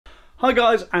Hi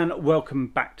guys, and welcome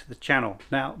back to the channel.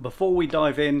 Now before we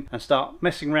dive in and start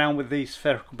messing around with these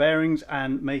spherical bearings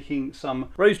and making some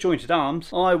rose jointed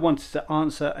arms, I wanted to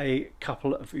answer a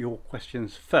couple of your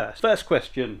questions first. First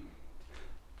question,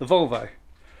 the Volvo.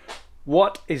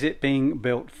 What is it being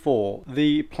built for?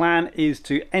 The plan is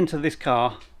to enter this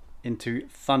car into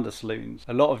Thunder Saloons.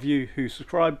 A lot of you who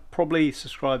subscribe probably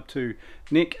subscribe to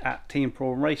Nick at Team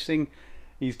Prawn Racing.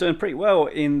 He's doing pretty well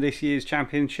in this year's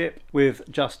championship. With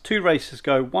just 2 races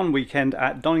go one weekend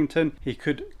at Donington, he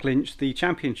could clinch the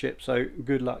championship, so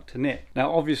good luck to Nick.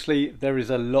 Now obviously there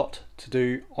is a lot to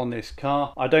do on this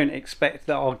car. I don't expect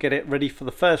that I'll get it ready for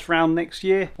the first round next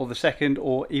year, or the second,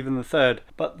 or even the third,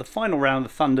 but the final round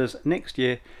of Thunders next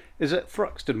year is at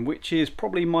Thruxton, which is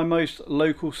probably my most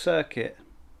local circuit.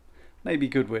 Maybe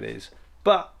Goodwood is,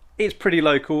 but it's pretty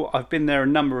local. I've been there a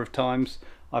number of times.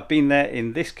 I've been there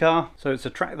in this car, so it's a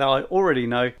track that I already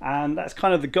know, and that's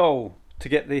kind of the goal, to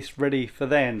get this ready for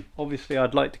then. Obviously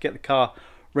I'd like to get the car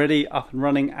ready, up and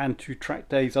running, and to track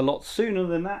days a lot sooner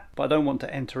than that, but I don't want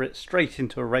to enter it straight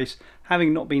into a race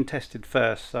having not been tested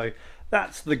first. So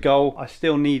that's the goal. I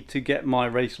still need to get my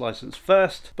race license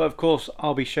first, but of course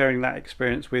I'll be sharing that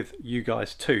experience with you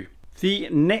guys too. The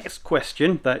next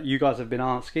question that you guys have been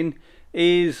asking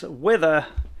is whether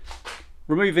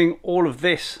removing all of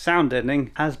this sound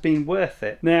deadening has been worth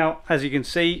it. Now, as you can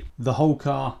see, the whole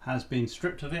car has been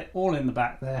stripped of it, all in the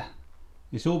back there.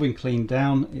 It's all been cleaned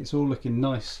down, it's all looking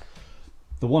nice.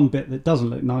 The one bit that doesn't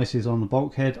look nice is on the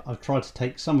bulkhead. I've tried to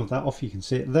take some of that off, you can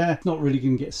see it there. It's not really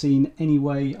going to get seen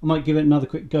anyway. I might give it another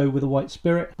quick go with a white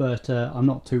spirit, but I'm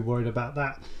not too worried about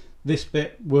that. This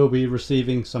bit will be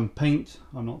receiving some paint.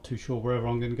 I'm not too sure wherever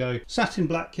I'm going to go. Satin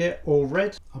black kit or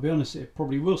red. I'll be honest, it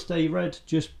probably will stay red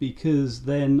just because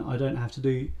then I don't have to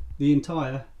do the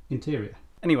entire interior.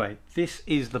 Anyway, this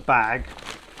is the bag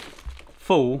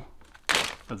full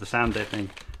of the sound deadening.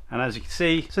 And as you can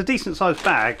see, it's a decent sized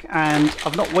bag, and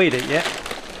I've not weighed it yet,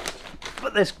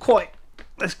 but there's quite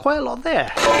a lot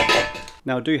there.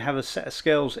 Now I do have a set of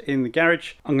scales in the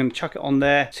garage. I'm going to chuck it on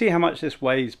there, see how much this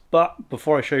weighs, but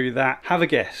before I show you that, have a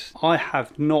guess. I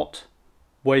have not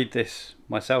weighed this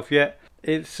myself yet.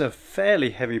 It's a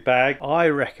fairly heavy bag. I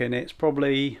reckon it's got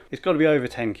to be over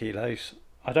 10 kilos.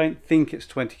 I don't think it's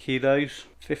 20 kilos.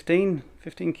 15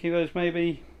 kilos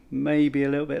maybe a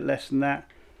little bit less than that.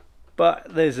 But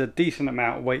there's a decent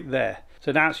amount of weight there.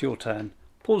 So now it's your turn.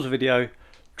 Pause the video,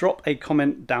 drop a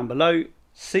comment down below.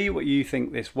 See what you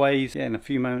think this weighs. Yeah, in a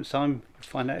few moments time, you'll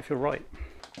find out if you're right.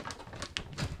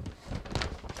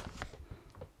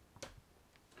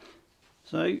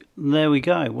 So there we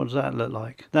go. What does that look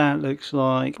like? That looks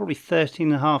like probably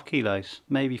 13.5 kilos,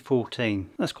 maybe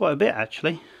 14. That's quite a bit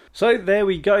actually. So there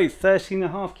we go,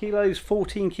 13.5 kilos,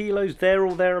 14 kilos, there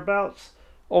or thereabouts.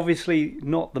 Obviously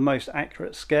not the most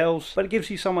accurate scales, but it gives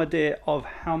you some idea of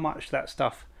how much that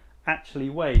stuff actually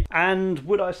weighed. And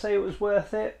would I say it was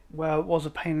worth it? Well, it was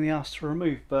a pain in the ass to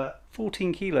remove, but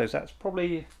 14 kilos, that's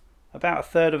probably about a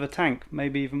third of a tank,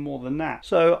 maybe even more than that.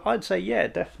 So I'd say yeah,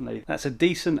 definitely that's a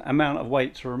decent amount of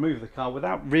weight to remove the car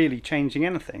without really changing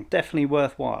anything. Definitely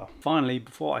worthwhile. Finally,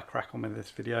 before I crack on with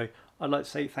this video, I'd like to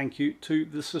say thank you to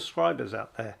the subscribers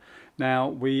out there. Now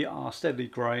we are steadily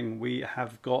growing. We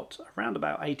have got around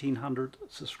about 1,800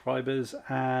 subscribers,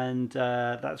 and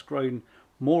that's grown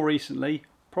more recently,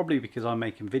 probably because I'm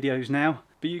making videos now,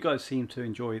 but you guys seem to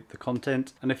enjoy the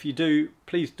content, and if you do,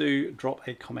 please do drop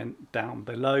a comment down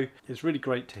below. It's really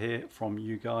great to hear from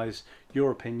you guys, your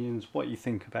opinions, what you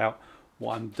think about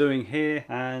what I'm doing here,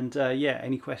 and yeah,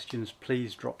 any questions,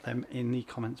 please drop them in the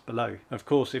comments below. Of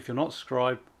course, if you're not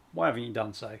subscribed, why haven't you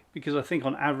done so? Because I think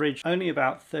on average only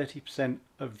about 30%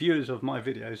 of viewers of my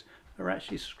videos are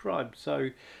actually subscribed, so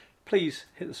please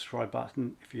hit the subscribe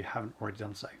button if you haven't already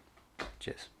done so.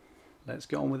 Cheers. Let's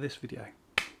get on with this video.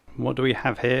 What do we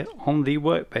have here on the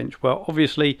workbench? Well,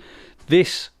 obviously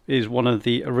this is one of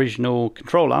the original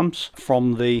control arms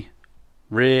from the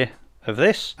rear of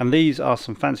this, and these are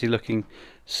some fancy looking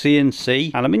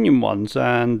CNC aluminium ones,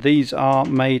 and these are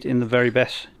made in the very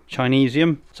best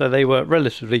Chinesium, so they were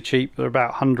relatively cheap. They're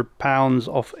about £100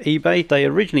 off eBay. They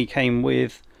originally came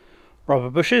with rubber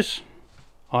bushes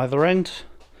either end,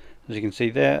 as you can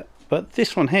see there, but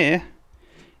this one here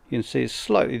you can see it's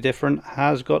slightly different,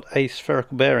 has got a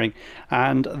spherical bearing,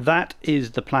 and that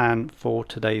is the plan for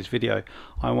today's video.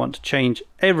 I want to change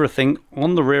everything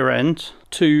on the rear end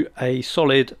to a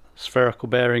solid spherical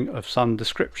bearing of some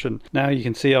description. Now you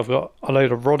can see I've got a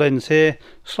load of rod ends here,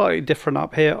 slightly different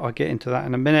up here, I'll get into that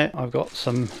in a minute. I've got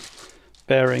some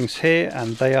bearings here,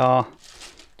 and they are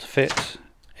to fit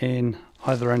in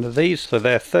either end of these, so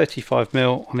they're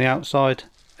 35mm on the outside,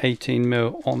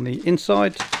 18mm on the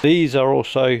inside. These are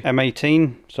also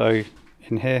M18, so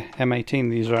in here M18,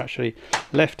 these are actually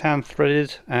left hand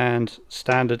threaded and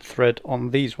standard thread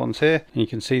on these ones here. And you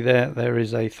can see there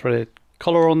is a threaded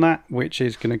collar on that, which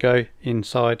is going to go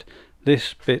inside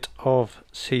this bit of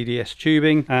CDS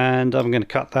tubing, and I'm going to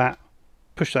cut that,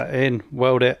 push that in,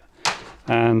 weld it,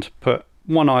 and put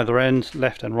one either end,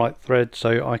 left and right thread,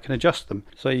 so I can adjust them.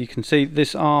 So you can see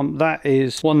this arm, that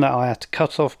is one that I had to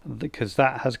cut off because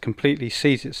that has completely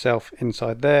seized itself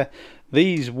inside there.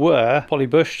 These were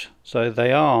polybushed, so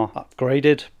they are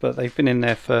upgraded, but they've been in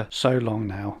there for so long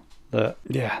now that,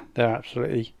 yeah, they're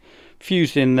absolutely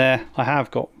fused in there. I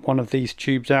have got one of these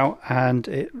tubes out and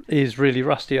it is really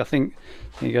rusty. I think,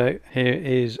 there you go, here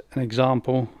is an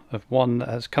example of one that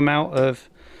has come out of,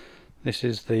 this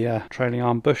is the trailing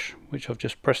arm bush, which I've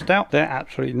just pressed out. They're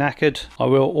absolutely knackered. I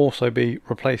will also be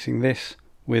replacing this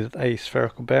with a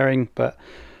spherical bearing, but a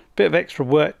bit of extra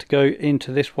work to go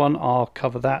into this one. I'll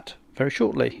cover that very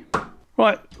shortly.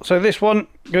 Right, so this one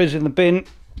goes in the bin.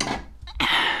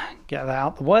 Get that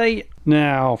out the way.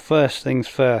 Now, first things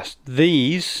first,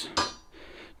 these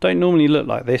don't normally look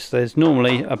like this. There's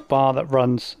normally a bar that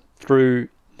runs through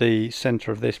the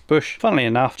center of this bush, funnily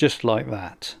enough, just like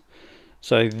that.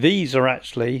 So these are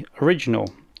actually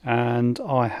original, and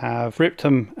I have ripped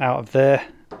them out of there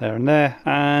and there,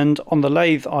 and on the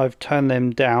lathe I've turned them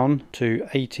down to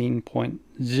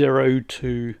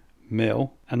 18.02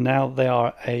 mil, and now they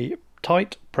are a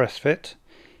tight press fit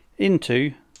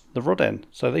into the rod end,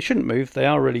 so they shouldn't move. They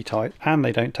are really tight and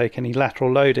they don't take any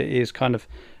lateral load. It is kind of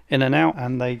in and out,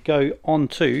 and they go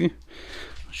onto,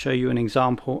 I'll show you an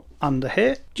example under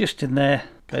here, just in there,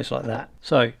 goes like that.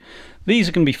 So these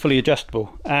are going to be fully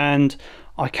adjustable, and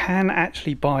I can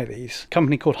actually buy these. A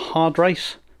company called Hard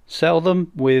Race sell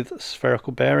them with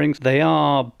spherical bearings. They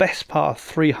are best part of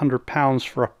 £300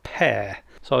 for a pair,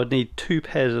 so I'd need 2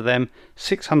 pairs of them.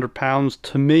 £600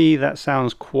 to me, that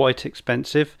sounds quite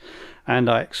expensive, and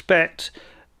I expect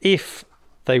if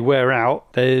they wear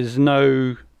out there's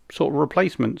no sort of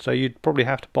replacement, so you'd probably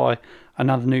have to buy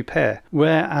another new pair.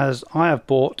 Whereas I have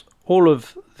bought all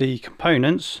of the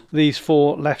components, these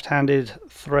 4 left-handed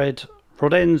thread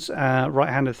rod ends,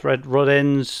 right-handed thread rod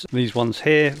ends, these ones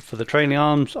here for the trailing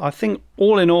arms. I think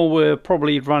all in all we're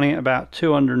probably running at about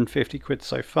 250 quid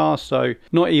so far, so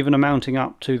not even amounting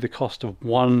up to the cost of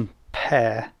one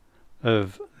pair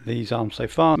of these arms so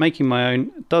far. Making my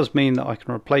own does mean that I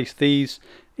can replace these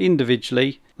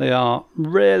individually. They are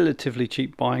relatively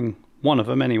cheap buying one of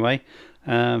them anyway,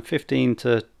 15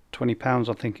 to £20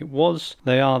 I think it was.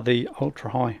 They are the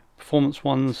ultra high performance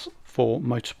ones for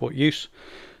motorsport use,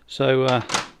 so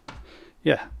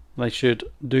yeah, they should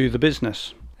do the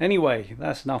business. Anyway,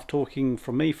 that's enough talking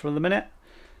from me for the minute.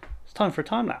 It's time for a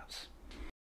time lapse.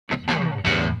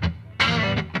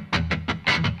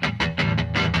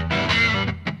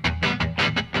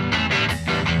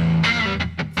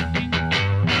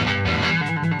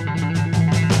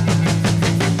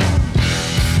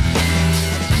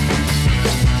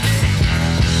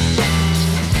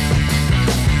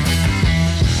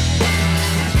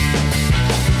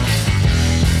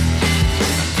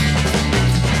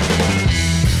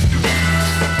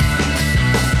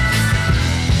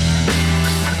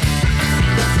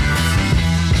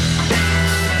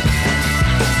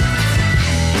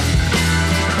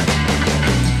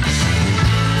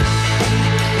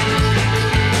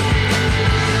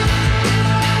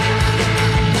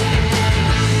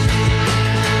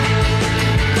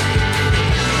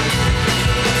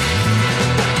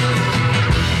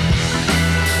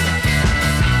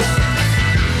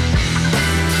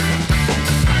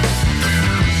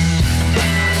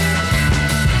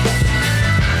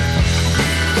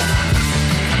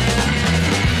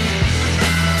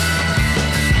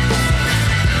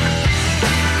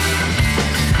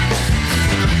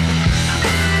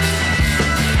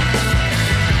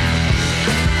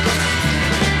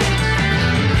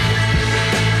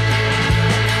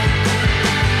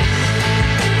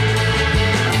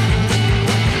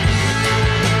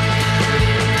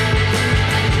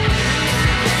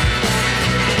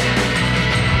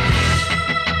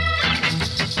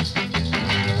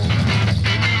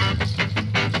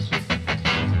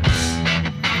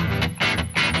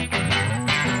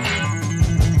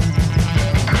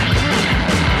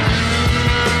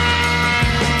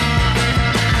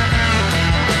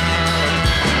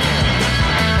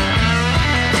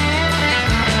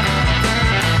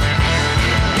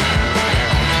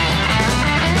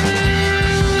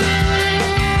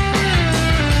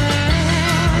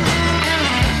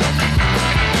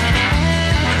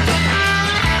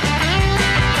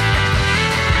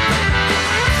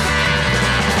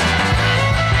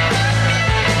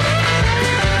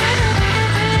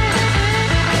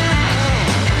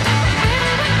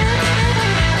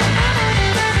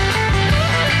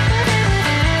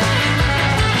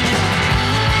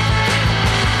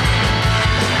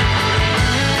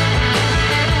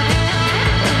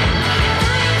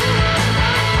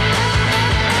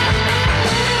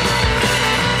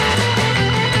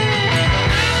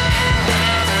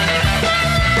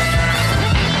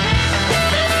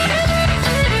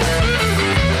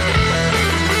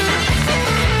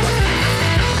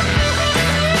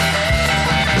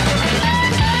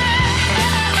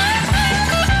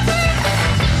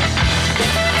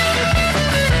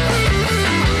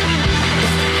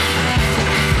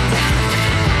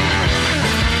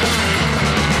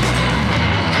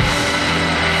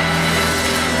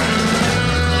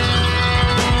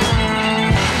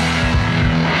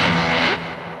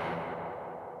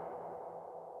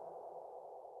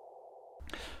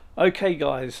 Okay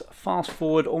guys, fast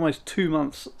forward almost 2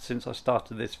 months since I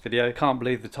started this video. Can't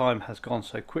believe the time has gone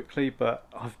so quickly, but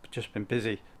I've just been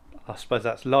busy. I suppose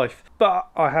that's life. But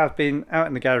I have been out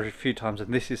in the garage a few times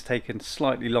and this has taken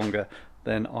slightly longer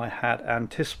than I had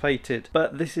anticipated.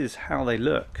 But this is how they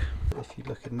look. If you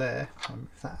look in there, I'll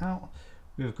move that out.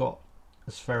 We've got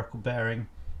a spherical bearing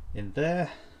in there,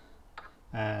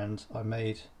 and I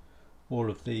made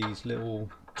all of these little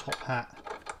top hat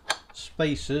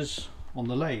spacers on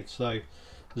the lathe. So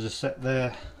there's a set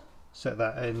there, set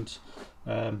that end,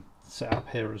 set up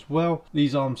here as well.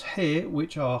 These arms here,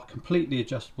 which are completely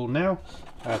adjustable now,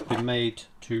 have been made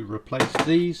to replace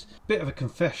these. Bit of a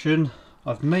confession,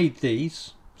 I've made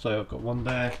these, so I've got one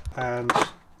there and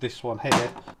this one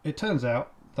here. It turns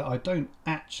out that I don't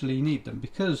actually need them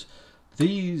because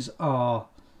these are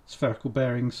spherical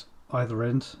bearings either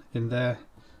end in there,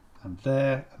 and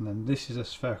then this is a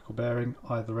spherical bearing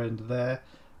either end there,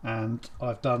 and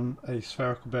I've done a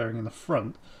spherical bearing in the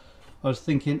front. I was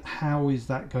thinking, how is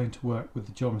that going to work with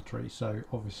the geometry? So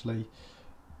obviously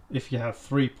if you have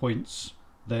 3 points,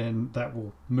 then that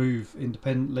will move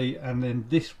independently, and then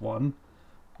this one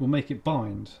will make it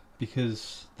bind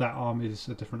because that arm is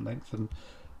a different length. And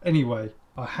anyway,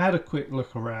 I had a quick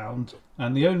look around,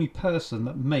 and the only person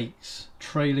that makes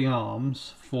trailing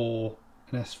arms for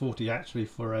an S40, actually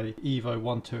for a Evo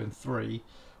 1, 2 and 3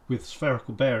 with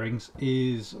spherical bearings,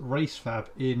 is Racefab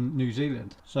in New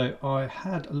Zealand. So I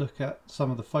had a look at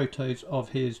some of the photos of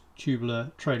his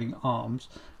tubular trailing arms,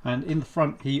 and in the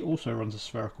front he also runs a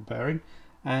spherical bearing,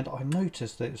 and I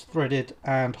noticed that it was threaded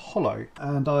and hollow,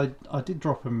 and I did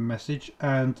drop him a message,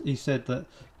 and he said that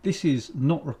this is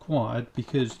not required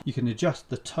because you can adjust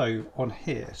the toe on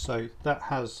here. So that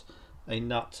has a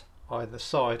nut either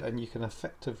side, and you can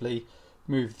effectively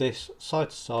move this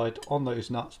side to side on those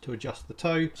nuts to adjust the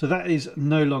toe. So that is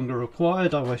no longer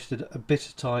required. I wasted a bit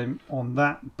of time on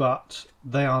that, but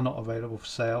they are not available for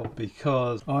sale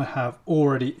because I have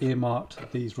already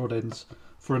earmarked these rod ends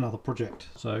for another project.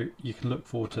 So you can look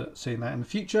forward to seeing that in the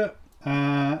future.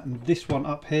 And this one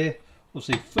up here,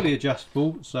 obviously fully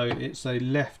adjustable, so it's a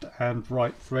left and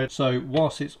right thread. So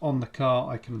whilst it's on the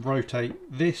car, I can rotate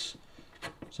this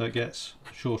so it gets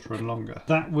shorter and longer.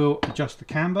 That will adjust the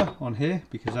camber on here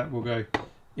because that will go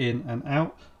in and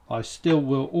out. I still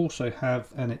will also have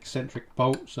an eccentric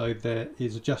bolt, so there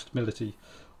is adjustability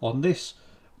on this.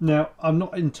 Now, I'm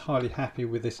not entirely happy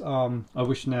with this arm. I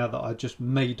wish now that I just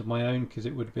made my own, because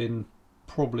it would have been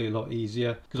probably a lot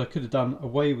easier, because I could have done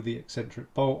away with the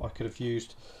eccentric bolt. I could have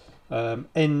used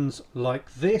ends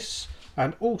like this.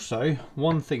 And also,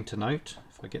 one thing to note,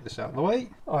 if I get this out of the way,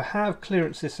 I have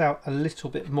clearanced this out a little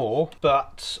bit more,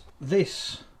 but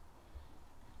this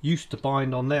used to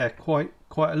bind on there quite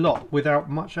a lot without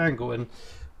much angle, and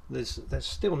there's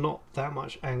still not that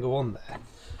much angle on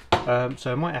there.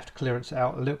 So I might have to clearance it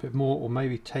out a little bit more, or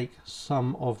maybe take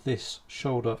some of this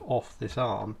shoulder off this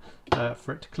arm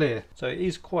for it to clear. So it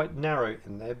is quite narrow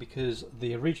in there because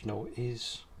the original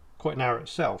is quite narrow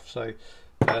itself. So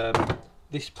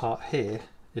this part here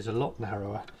is a lot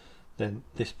narrower than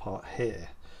this part here.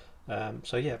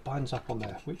 So yeah, it binds up on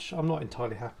there, which I'm not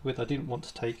entirely happy with. I didn't want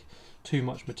to take too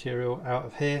much material out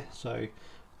of here, so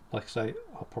like I say,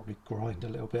 I'll probably grind a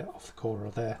little bit off the corner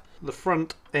of there. The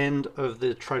front end of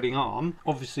the trailing arm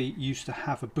obviously used to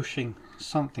have a bushing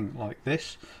something like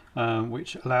this,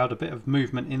 which allowed a bit of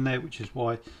movement in there, which is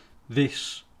why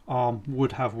this arm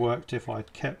would have worked if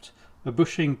I'd kept a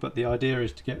bushing, but the idea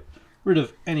is to get rid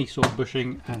of any sort of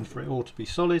bushing and for it all to be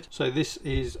solid. So this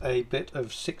is a bit of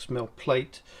 6mm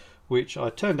plate which I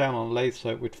turned down on a lathe so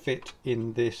it would fit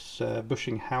in this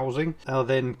bushing housing. I'll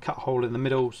then cut a hole in the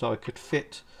middle so I could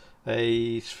fit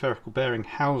a spherical bearing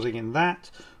housing in that,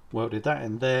 welded that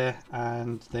in there,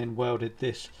 and then welded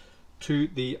this to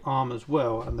the arm as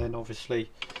well. And then obviously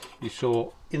you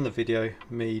saw in the video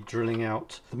me drilling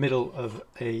out the middle of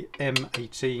a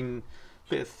M18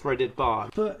 bit of threaded bar.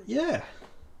 But yeah,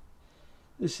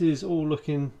 this is all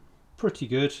looking pretty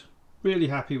good. Really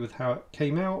happy with how it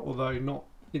came out, although not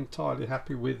entirely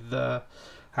happy with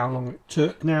how long it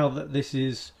took. Now that this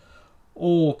is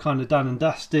all kind of done and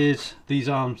dusted, these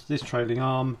arms, this trailing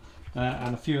arm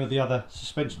and a few of the other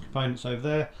suspension components over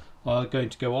there are going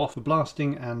to go off for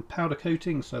blasting and powder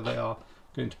coating, so they are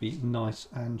going to be nice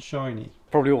and shiny.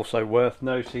 Probably also worth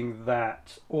noting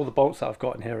that all the bolts that I've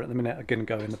got in here at the minute are going to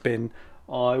go in the bin.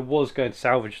 I was going to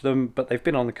salvage them, but they've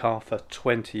been on the car for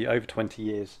over 20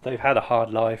 years. They've had a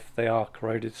hard life, they are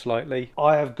corroded slightly.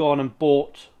 I have gone and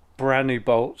bought brand new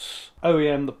bolts,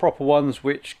 OEM, the proper ones,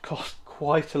 which cost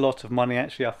quite a lot of money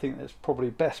actually. I think that's probably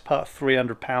best part of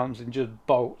 £300 in just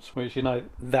bolts, which, you know,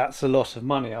 that's a lot of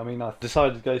money. I mean, I've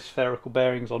decided to go spherical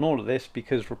bearings on all of this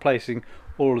because replacing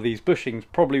all of these bushings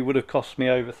probably would have cost me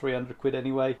over 300 quid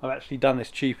anyway. I've actually done this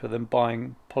cheaper than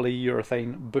buying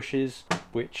polyurethane bushes,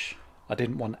 which I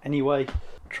didn't want anyway.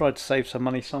 Tried to save some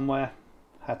money somewhere,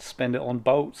 had to spend it on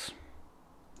bolts.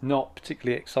 Not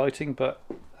particularly exciting, but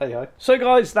hey ho. So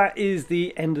guys, that is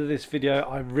the end of this video.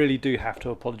 I really do have to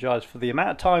apologise for the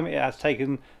amount of time it has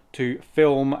taken to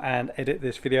film and edit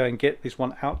this video and get this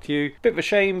one out to you. Bit of a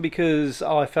shame because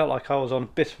I felt like I was on a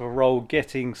bit of a roll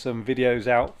getting some videos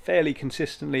out fairly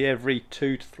consistently every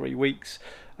 2 to 3 weeks.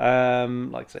 Like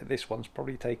I said, this one's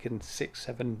probably taken 6,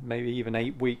 7, maybe even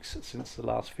 8 weeks since the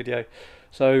last video.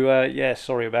 So yeah,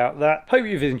 sorry about that. Hope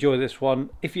you've enjoyed this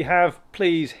one. If you have,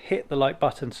 please hit the like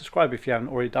button, subscribe if you haven't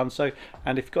already done so,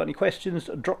 and if you've got any questions,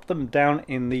 drop them down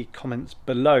in the comments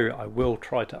below. I will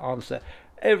try to answer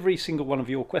every single one of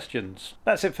your questions.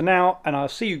 That's it for now, and I'll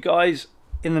see you guys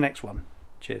in the next one.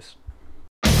 Cheers.